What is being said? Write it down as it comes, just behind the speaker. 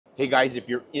Hey guys, if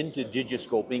you're into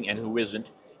digiscoping, and who isn't,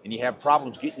 and you have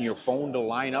problems getting your phone to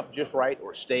line up just right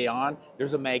or stay on,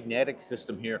 there's a magnetic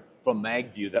system here from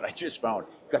Magview that I just found.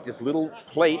 It's got this little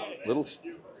plate,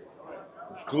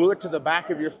 glue it to the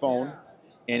back of your phone,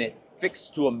 and it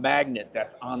fixed to a magnet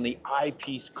that's on the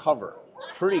eyepiece cover.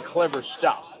 Pretty clever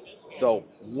stuff. So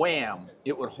wham,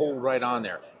 it would hold right on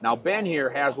there. Now Ben here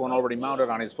has one already mounted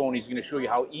on his phone. He's going to show you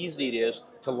how easy it is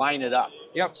to line it up.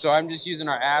 Yep, so I'm just using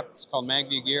our app. It's called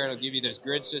Magview Gear. It'll give you this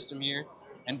grid system here.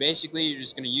 And basically, you're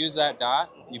just going to use that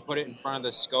dot. You put it in front of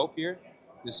the scope here.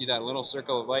 You'll see that little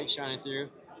circle of light shining through.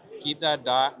 Keep that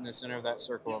dot in the center of that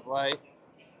circle of light,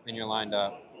 and you're lined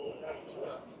up.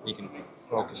 You can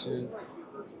focus in.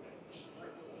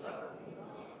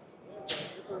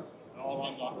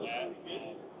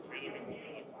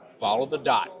 Follow the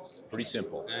dot. Pretty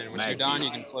simple. And once you're done, you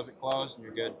can flip it closed, and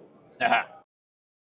you're good.